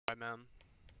Hi, man.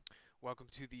 Welcome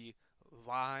to the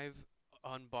live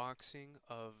unboxing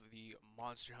of the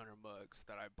Monster Hunter mugs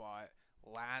that I bought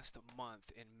last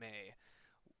month in May.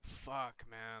 Fuck,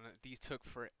 man, these took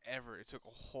forever. It took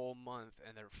a whole month,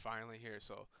 and they're finally here.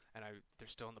 They're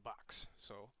still in the box.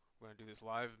 So we're gonna do this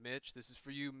live. Mitch, this is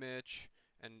for you, Mitch,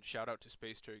 and shout out to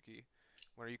Space Turkey.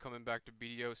 When are you coming back to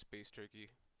BDO, Space Turkey?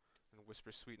 And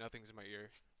whisper sweet nothings in my ear.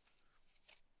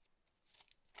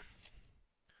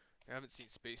 I haven't seen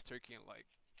Space Turkey in like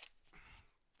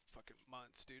fucking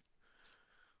months, dude.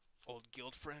 Old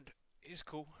guild friend. He's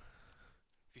cool.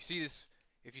 If you see this,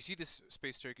 if you see this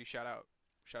Space Turkey, shout out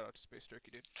to Space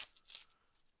Turkey, dude.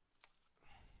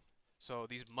 So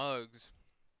these mugs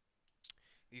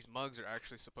are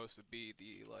actually supposed to be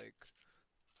the like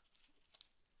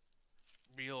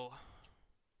real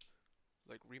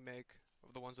like remake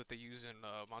of the ones that they use in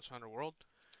Monster Hunter World.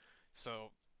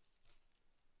 So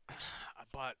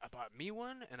I bought me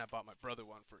one and I bought my brother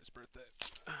one for his birthday.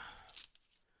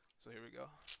 So here we go.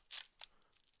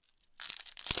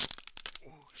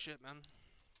 Oh shit, man.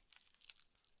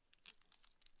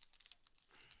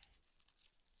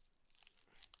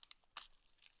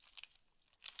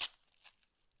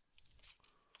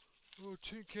 Oh,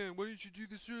 Tin Can, why didn't you do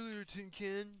this earlier, Tin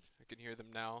Can? I can hear them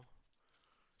now.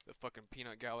 The fucking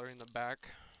peanut gallery in the back.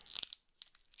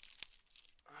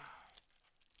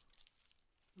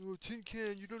 Oh, Tin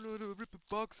Can, you don't know how to rip a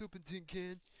box open, Tin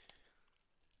Can.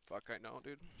 Fuck, I know,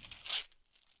 dude.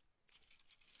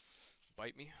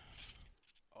 Bite me.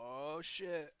 Oh,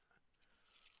 shit.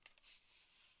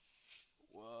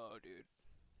 Whoa, dude.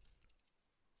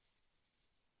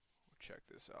 Check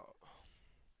this out.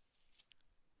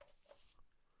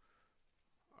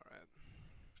 Alright.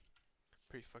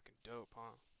 Pretty fucking dope,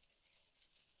 huh?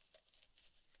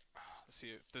 Let's see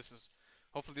if this is...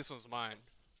 Hopefully this one's mine.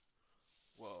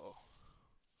 Whoa.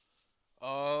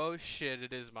 Oh, shit,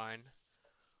 it is mine.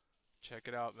 Check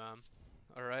it out, man.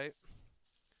 Alright.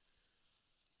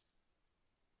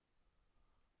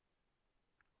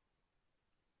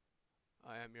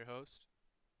 I am your host.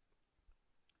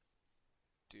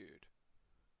 Dude.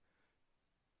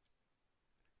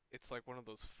 It's like one of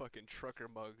those fucking trucker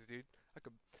mugs, dude.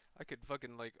 I could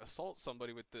fucking like assault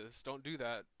somebody with this. Don't do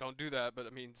that. Don't do that, but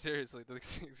I mean seriously,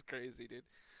 this thing's crazy, dude.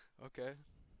 Okay.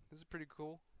 This is pretty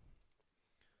cool.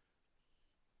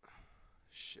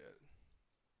 Shit.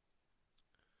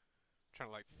 Trying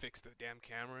to like fix the damn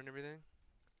camera and everything.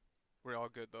 We're all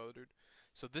good though, dude.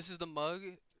 So this is the mug,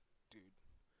 dude.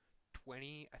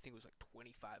 20, I think it was like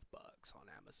 25 bucks on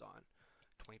Amazon.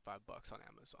 25 bucks on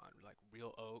Amazon. Like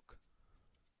real oak.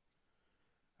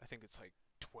 I think it's like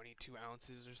 22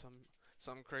 ounces or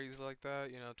something crazy like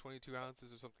that. You know, 22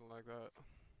 ounces or something like that.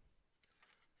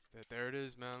 There it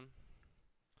is, man.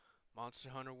 Monster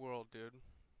Hunter World, dude.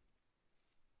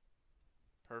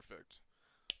 Perfect.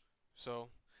 So,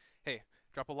 hey,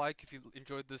 drop a like if you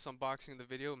enjoyed this unboxing of the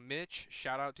video. Mitch,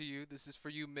 shout out to you. This is for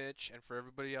you, Mitch, and for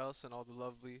everybody else and all the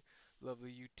lovely,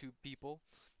 lovely YouTube people.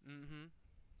 Mm-hmm.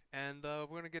 And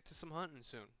we're gonna get to some hunting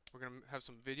soon. We're gonna have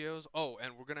some videos. Oh,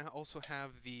 and we're gonna also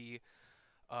have the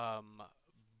um,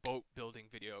 boat building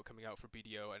video coming out for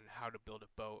BDO and how to build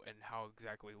a boat and how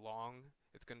exactly long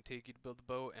it's going to take you to build the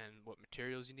boat and what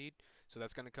materials you need. So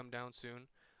that's going to come down soon,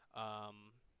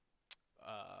 um,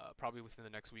 probably within the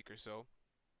next week or so.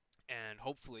 And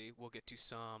hopefully we'll get to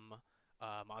some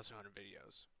Monster Hunter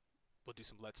videos. We'll do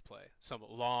some Let's Play, some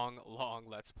long, long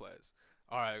Let's Plays.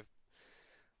 All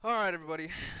right, everybody.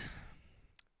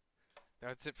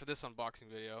 That's it for this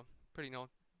unboxing video. Pretty,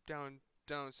 down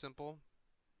and simple.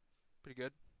 Pretty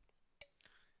good.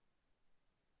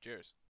 Cheers.